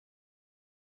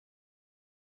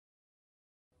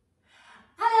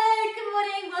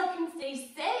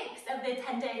day 6 of the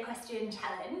 10-day equestrian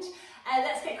challenge.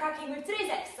 Let's get cracking with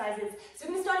today's exercises. So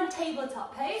we're going to start in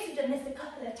tabletop pose. We've done this a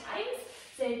couple of times.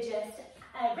 So just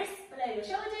wrists below your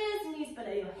shoulders, knees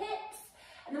below your hips.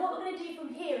 And then what we're going to do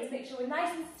from here is make sure we're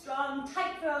nice and strong,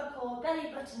 tight through our core,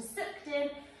 belly button sucked in,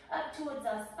 up towards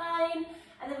our spine.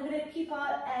 And then we're going to keep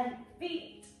our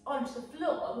feet onto the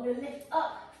floor. We're going to lift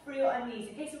up through our knees.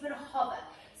 Okay, so we're going to hover.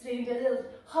 So we're going to do a little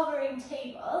hovering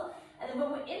table. And then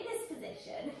when we're in this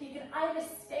position, you can either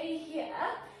stay here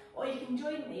or you can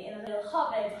join me in a little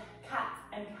hovered cat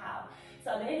and cow.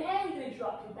 So on the inhale, you're going to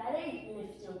drop your belly,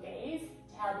 lift your gaze,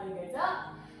 tailbone goes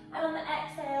up. And on the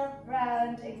exhale,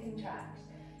 round and contract.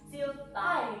 So you'll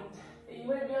find that you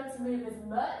won't be able to move as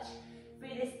much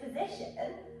through this position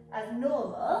as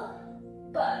normal,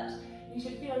 but you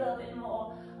should feel a little bit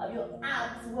more of your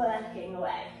abs working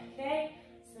away, okay?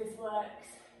 So this works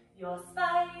your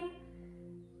spine,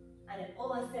 and it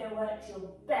also works your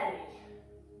belly.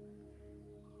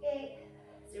 Okay,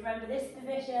 so remember this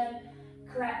position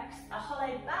corrects a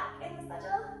hollow back in the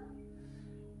saddle,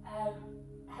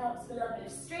 helps with a little bit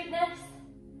of straightness,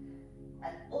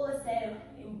 and also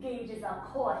engages our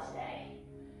core today.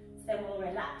 So then we'll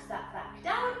relax that back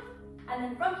down, and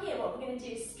then from here what we're going to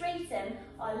do is straighten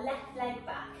our left leg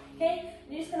back, okay?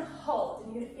 And you're just going to hold,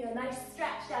 and you're going to feel a nice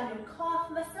stretch down your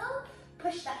calf muscle,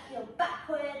 push that heel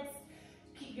backwards,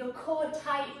 keep your core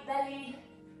tight, belly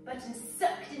button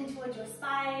sucked in towards your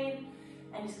spine,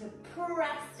 and just going to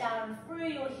press down through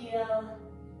your heel.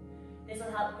 This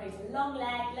will help create a long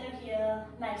leg, low heel,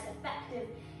 nice effective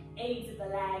aids of the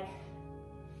leg.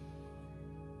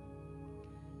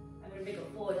 I'm going to wriggle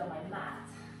forward on my mat,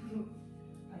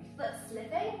 my foot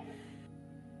slipping.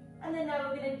 And then now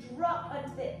we're going to drop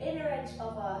onto the inner edge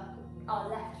of our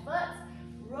left foot,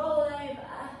 roll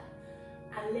over,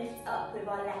 and lift up with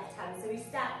our left hand. So we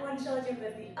stack one shoulder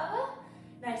above the other,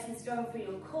 nice and strong for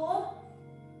your core.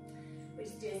 We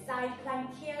just do a side plank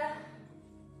here.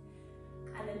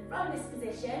 And then from this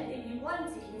position, if you want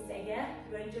to, you can stay here.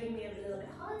 If you want to join me a little bit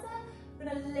harder, we're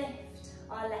going to lift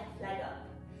our left leg up.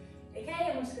 Okay,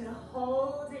 and we're just going to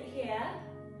hold it here.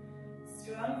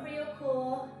 Strong for your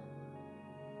core.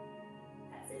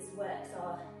 As this works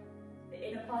the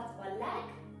inner part of our leg.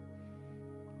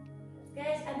 Good,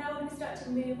 and now we're going to start to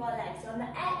move our legs. So on the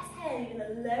exhale, you're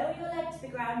going to lower your leg to the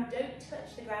ground, don't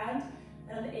touch the ground,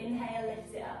 and on the inhale,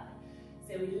 lift it up.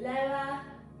 So we lower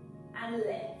and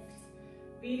lift.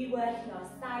 Really working our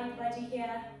side body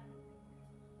here.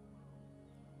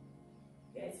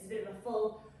 Good, this is a bit of a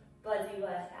full body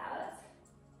workout.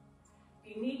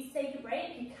 If you need to take a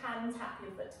break, you can tap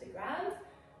your foot to the ground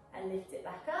and lift it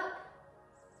back up.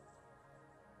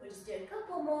 We'll just do a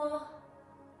couple more.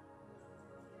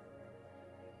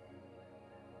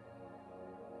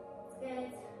 Good.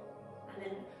 And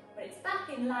then when it's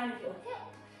back in line with your hip,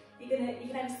 you can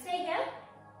either stay here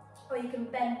or you can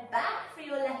bend back through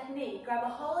your left knee. Grab a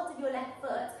hold of your left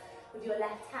foot with your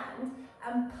left hand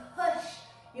and push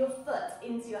your foot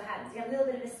into your hands. You have a little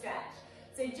bit of a stretch.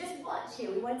 So just watch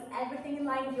here. We want everything in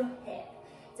line with your hip.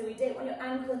 So we don't want your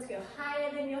ankle to go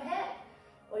higher than your hip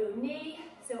or your knee.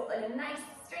 So in a nice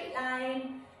straight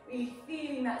line, really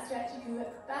feeling that stretch. You can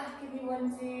look back if you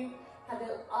want to. Have a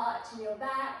little arch in your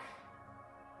back.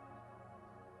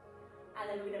 And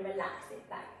then we're going to relax it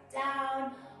back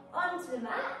down onto the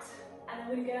mat. And then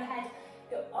we're going to go ahead,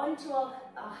 go onto our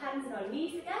hands and our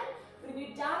knees again. We're going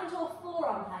to go down into our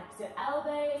forearm plank. So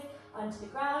elbows onto the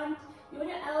ground. You want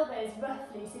your elbows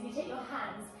roughly, so if you take your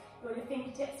hands, you want your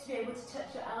fingertips to be able to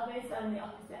touch your elbows on the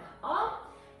opposite arm.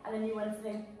 And then you want to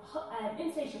then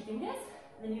interlace your fingers.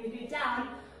 And then you would go down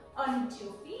onto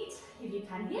your feet, if you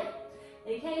can here.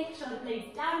 Okay, shoulder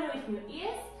blades down away from your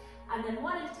ears. And then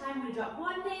one at a time, we drop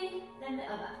one knee, then the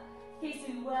other. Okay,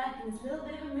 so we work in this little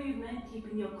bit of a movement,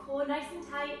 keeping your core nice and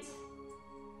tight.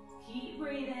 Keep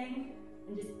breathing,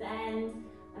 and just bend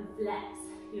and flex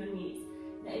your knees.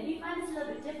 Now, if you find this a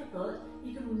little bit difficult,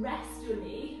 you can rest your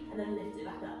knee and then lift it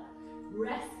back up.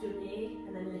 Rest your knee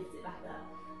and then lift it back up.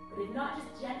 But if not,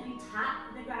 just gently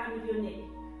tap the ground with your knee.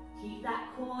 Keep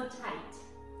that core tight.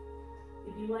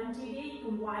 If you want to here, you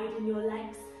can widen your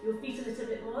legs, your feet a little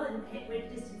bit more and hip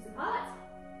width distance apart.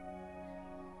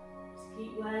 Just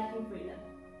keep working through them.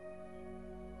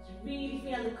 Just really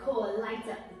feel the core light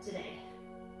up today.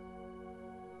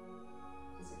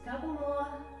 Just a couple more.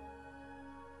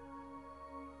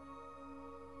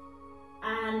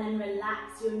 And then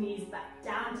relax your knees back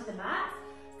down to the mat.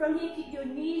 From here, keep your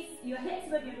knees, your hips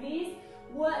above your knees.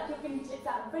 Work your fingertips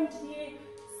out in front of you.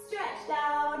 Stretch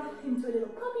down into a little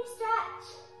puppy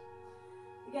stretch.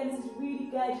 Again, this is really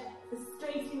good for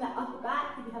straightening that upper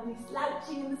back if you have any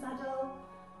slouching in the saddle.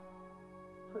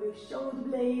 Or your shoulder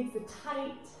blades are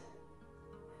tight.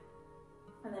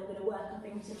 And then we're going to work our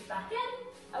fingertips back in.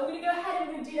 And we're going to go ahead and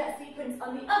we're going to do that sequence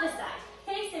on the other side.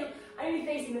 Okay, so I'm going to be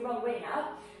facing the wrong way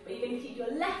now, but you're going to keep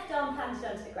your left arm planted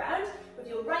onto the ground. With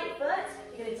your right foot,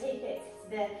 you're going to take it to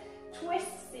the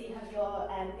twist, so you have your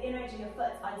the inner edge of your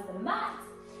foot onto the mat.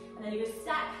 And then you're going to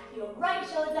stack your right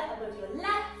shoulder above your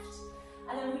left.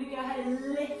 And then we're going to go ahead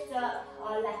and lift up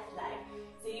our left leg.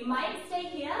 So you might stay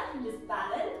here and just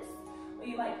balance, or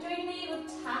you might join me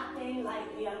with tapping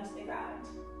lightly onto the ground.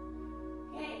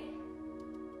 Okay.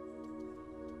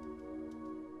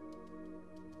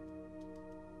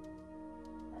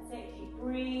 That's it, keep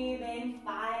breathing,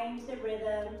 find the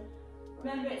rhythm.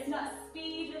 Remember, it's not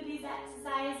speed with these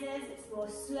exercises, it's more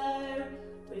slow,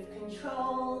 with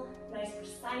control, nice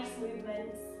precise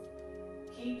movements,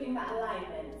 keeping that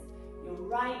alignment. Your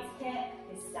right hip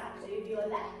is stacked over your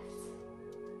left.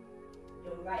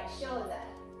 Your right shoulder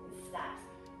is stacked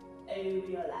over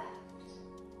your left.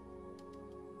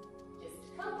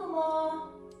 Couple more.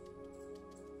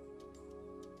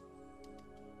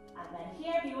 And then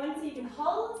here, if you want to, you can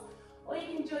hold, or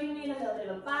you can join me in a little bit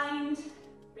of a bind,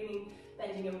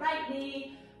 bending your right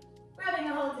knee, grabbing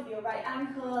a hold of your right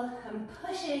ankle, and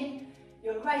pushing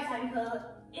your right ankle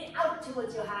out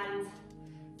towards your hand.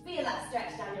 Feel that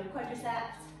stretch down your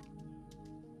quadriceps.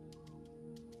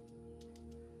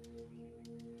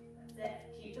 That's it.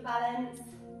 Keep the balance.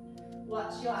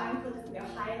 Watch your ankle doesn't go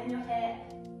higher than your hip.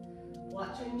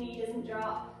 Watch your knee doesn't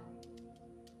drop.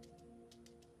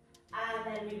 And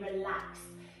then we relax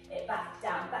it back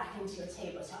down, back into your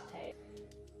tabletop pose.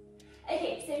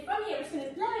 Okay, so from here, we're just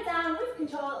going to lower down with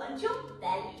control onto your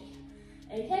belly.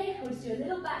 Okay, we'll just do a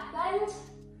little back bend.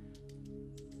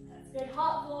 That's good,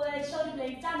 heart forward, shoulder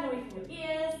blades down away from your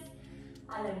ears.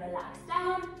 And then relax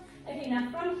down. Okay, now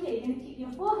from here, you're going to keep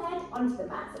your forehead onto the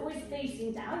mat, so always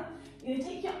facing down. You're going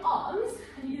to take your arms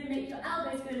and you're going to make your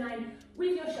elbows go in line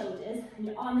with your shoulders, and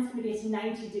your arm is going to be at a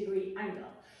 90-degree angle.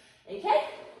 Okay?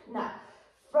 Now,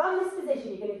 from this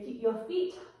position, you're going to keep your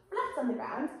feet flat on the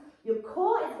ground, your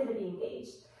core is going to be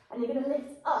engaged, and you're going to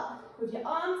lift up with your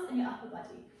arms and your upper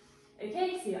body.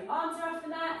 Okay? So your arms are off the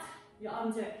mat, your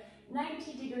arms are at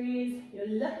 90 degrees, you're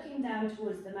looking down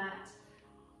towards the mat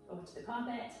or to the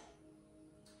carpet,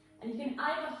 and you can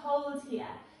either hold here.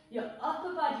 Your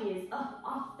upper body is up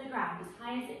off the ground as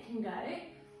high as it can go.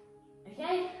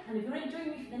 Okay, and if you want to join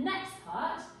me for the next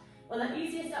part, well, the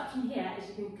easiest option here is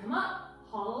you can come up,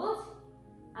 hold,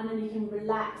 and then you can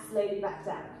relax slowly back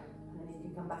down. And then you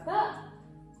can come back up,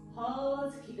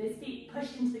 hold, keep those feet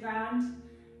pushed into the ground,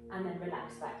 and then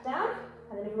relax back down.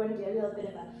 And then if you want to do a little bit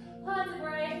of a harder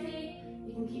variety,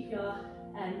 you can keep your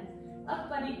upper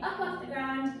body up off the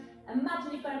ground.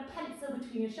 Imagine you've got a pencil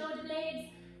between your shoulder blades,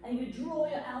 and you draw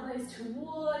your elbows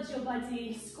towards your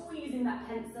body, squeezing that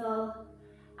pencil,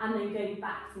 and then going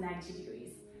back to 90 degrees.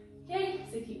 Okay,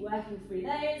 so keep working through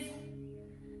those.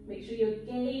 Make sure your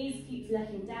gaze keeps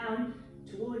looking down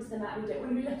towards the mat. We don't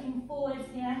want to be looking forwards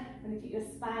here. We want to keep your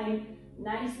spine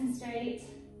nice and straight.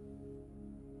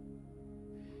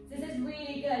 This is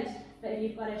really good for if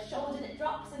you've got a shoulder that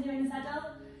drops when you're in the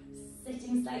saddle,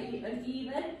 sitting slightly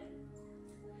uneven.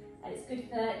 And it's good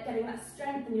for getting that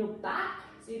strength in your back,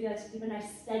 so you'll be able to keep a nice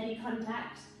steady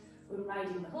contact when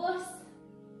riding the horse.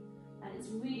 And it's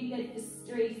really good for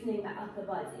straightening that upper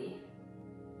body.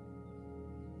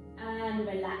 And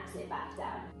relax it back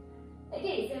down.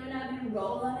 Okay, so we're now going to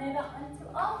roll on over onto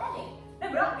our belly. No,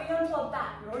 we're not going onto our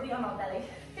back, we're already on our belly.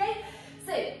 Okay,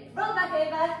 so roll back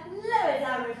over, lower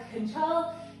down with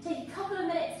control. Take a couple of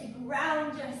minutes to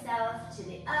ground yourself to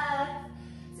the earth.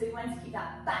 So we want to keep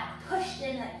that back pushed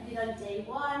in like we did on day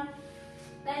one.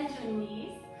 Bend your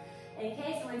knees.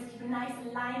 Okay, so we want to keep a nice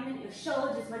alignment. Your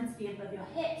shoulders want to be above your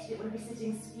hips. You don't want to be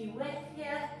sitting skew width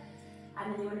here.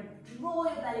 And then you want to draw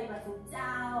your belly button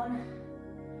down.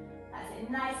 That's it,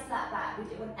 nice flat back. We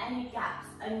don't want any gaps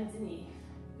underneath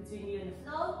between you and the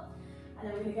floor. And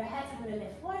then we're going to go ahead and we're going to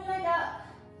lift one leg up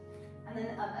and then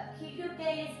the other. Keep your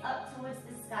gaze up towards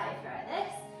the sky throughout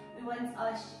this. We want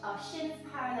our shins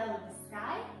parallel with the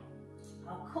sky.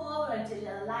 Our core, we want to do a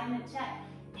little alignment check.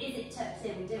 Is it tucked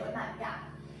in? We don't want that gap.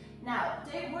 Now,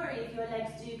 don't worry if your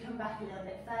legs do come back a little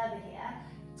bit further here.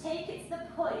 Take it to the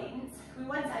point, we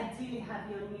want to ideally have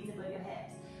your knees above your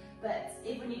hips. But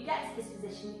if when you get to this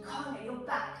position, you can't get your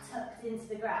back tucked into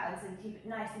the ground and keep it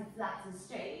nice and flat and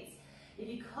straight. If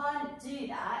you can't do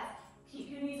that, keep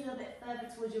your knees a little bit further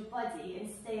towards your body and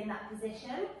stay in that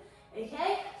position.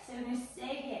 Okay, so we're going to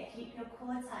stay here, keep your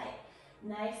core tight,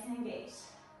 nice and engaged.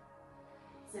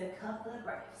 So a couple of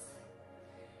breaths.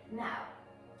 Now,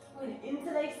 we're going to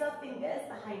interlace our fingers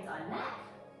behind our neck,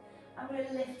 and we're going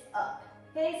to lift up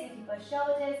Okay, so keep our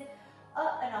shoulders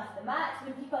up and off the mat.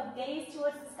 We're going to keep our gaze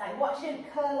towards the sky. Watch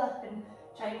it curl up and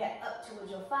try and get up towards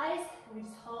your thighs. We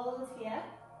just hold here.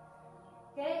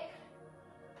 Okay.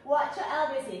 Watch your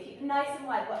elbows here. Keep them nice and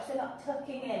wide. Watch them not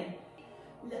tucking in.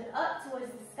 Look up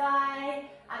towards the sky,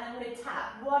 and I'm going to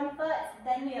tap one foot,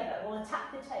 then the other. We'll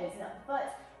tap the toes, not the foot.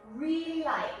 Really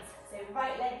light. So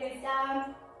right leg goes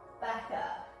down, back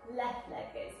up. Left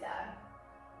leg goes down,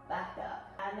 back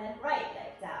up. And then right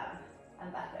leg down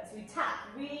and back up. So we tap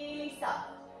really soft,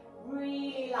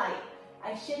 really light.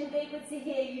 I shouldn't be able to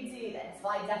hear you do this.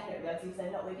 Well, I definitely will because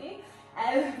I'm not with you.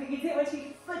 But you don't want to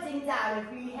be footing down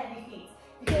with really heavy feet.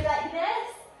 If you go like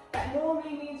this, that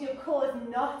normally means your core is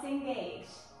not engaged.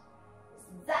 It's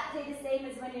exactly the same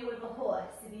as when you're with a horse.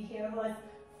 If you hear a horse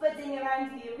footing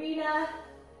around the arena,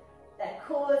 their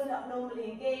core is not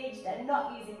normally engaged, they're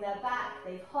not using their back,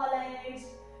 they've hollowed.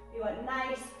 We want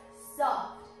nice,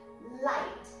 soft,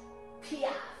 light,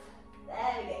 piaf.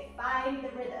 There we go, find the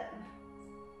rhythm.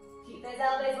 Keep those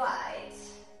elbows wide.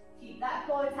 Keep that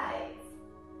core tight.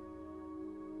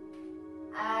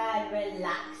 And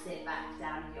relax it back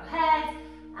down with your head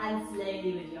and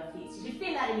slowly with your feet. So you should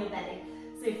feel that in your belly.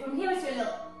 So from here, we'll do a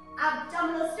little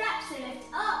abdominal stretch. So lift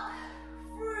up,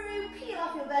 through, peel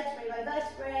off your vertebrae by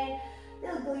vertebrae.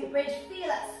 Little glute bridge, feel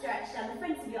that stretch down the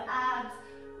front of your abs.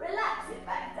 Relax it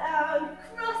back down,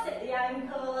 cross at the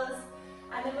ankles.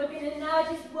 And then we're going to now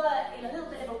just work in a little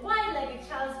bit of a wide-legged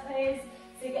child's pose.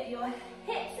 So get your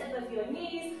hips above your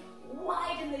knees,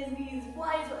 widen those knees,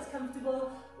 wide what's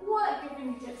comfortable. Work your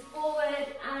fingertips forward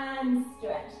and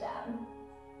stretch down.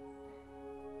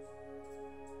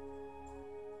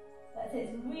 That's it,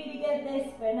 it's really good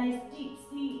this for a nice deep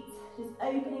sleep, just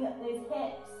opening up those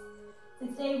hips. So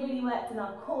today we really worked on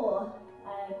our core,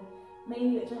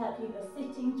 mainly which will help you with your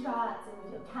sitting charts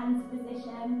and with your canter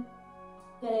position.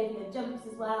 Get over your jumps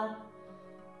as well.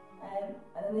 And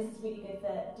then this is really good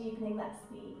for deepening that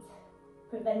seat,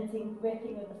 preventing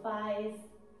gripping of the thighs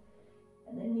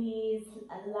and the knees,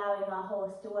 allowing our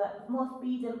horse to work with more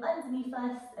freedom underneath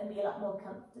us and be a lot more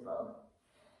comfortable.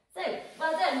 So,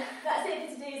 well done. That's it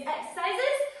for today's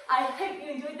exercises. I hope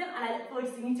you enjoyed them and I look forward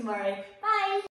to seeing you tomorrow. Bye!